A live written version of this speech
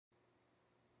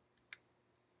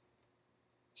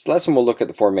This lesson will look at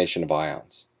the formation of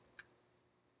ions.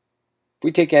 If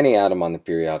we take any atom on the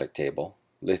periodic table,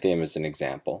 lithium as an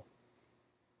example,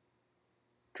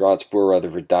 draw its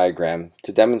Bohr-Rutherford diagram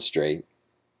to demonstrate.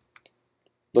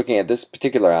 Looking at this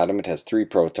particular atom, it has 3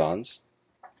 protons.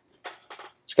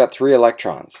 It's got 3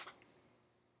 electrons.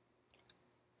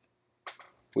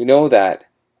 We know that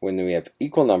when we have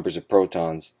equal numbers of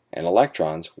protons and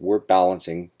electrons, we're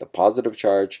balancing the positive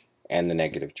charge and the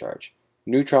negative charge.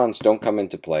 Neutrons don't come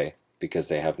into play because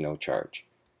they have no charge.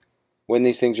 When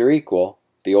these things are equal,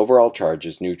 the overall charge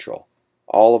is neutral.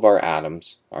 All of our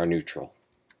atoms are neutral.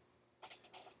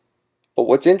 But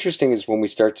what's interesting is when we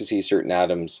start to see certain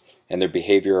atoms and their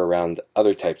behavior around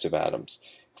other types of atoms.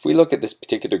 If we look at this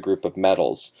particular group of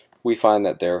metals, we find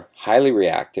that they're highly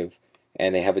reactive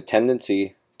and they have a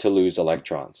tendency to lose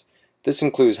electrons. This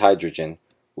includes hydrogen,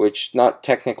 which, not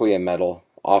technically a metal,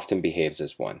 often behaves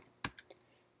as one.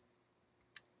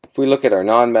 If we look at our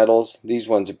nonmetals, these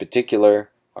ones in particular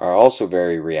are also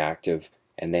very reactive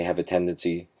and they have a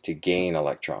tendency to gain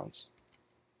electrons.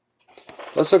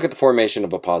 Let's look at the formation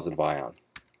of a positive ion.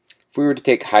 If we were to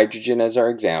take hydrogen as our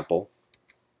example,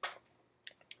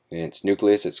 in its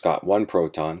nucleus it's got 1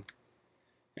 proton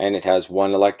and it has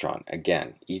 1 electron.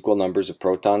 Again, equal numbers of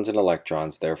protons and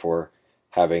electrons, therefore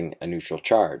having a neutral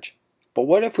charge. But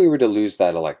what if we were to lose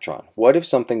that electron? What if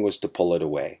something was to pull it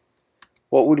away?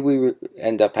 What would we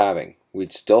end up having?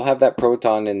 We'd still have that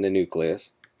proton in the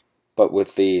nucleus, but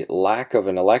with the lack of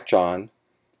an electron,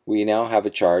 we now have a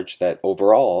charge that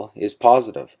overall is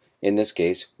positive. In this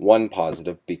case, 1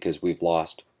 positive because we've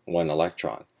lost 1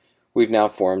 electron. We've now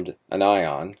formed an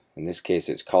ion. In this case,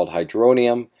 it's called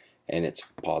hydronium, and it's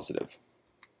positive.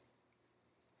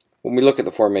 When we look at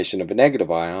the formation of a negative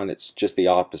ion, it's just the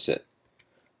opposite.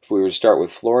 If we were to start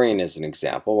with fluorine as an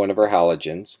example, one of our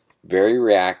halogens, very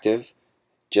reactive,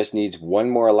 just needs 1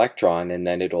 more electron and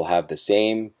then it'll have the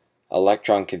same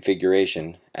electron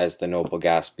configuration as the noble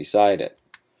gas beside it.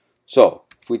 So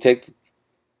if we take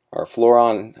our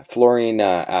fluorine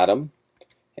atom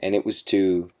and it was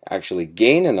to actually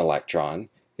gain an electron,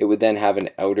 it would then have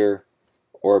an outer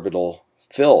orbital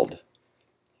filled,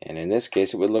 and in this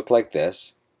case it would look like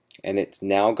this, and it's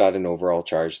now got an overall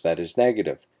charge that is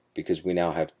negative because we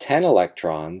now have 10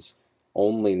 electrons,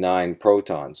 only 9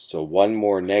 protons, so 1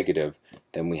 more negative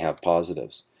than we have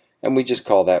positives, and we just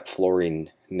call that fluorine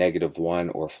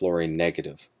 -1 or fluorine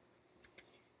negative.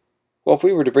 Well, if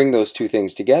we were to bring those two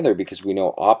things together, because we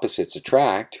know opposites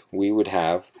attract, we would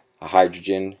have a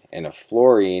hydrogen and a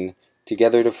fluorine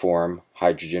together to form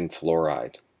hydrogen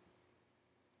fluoride.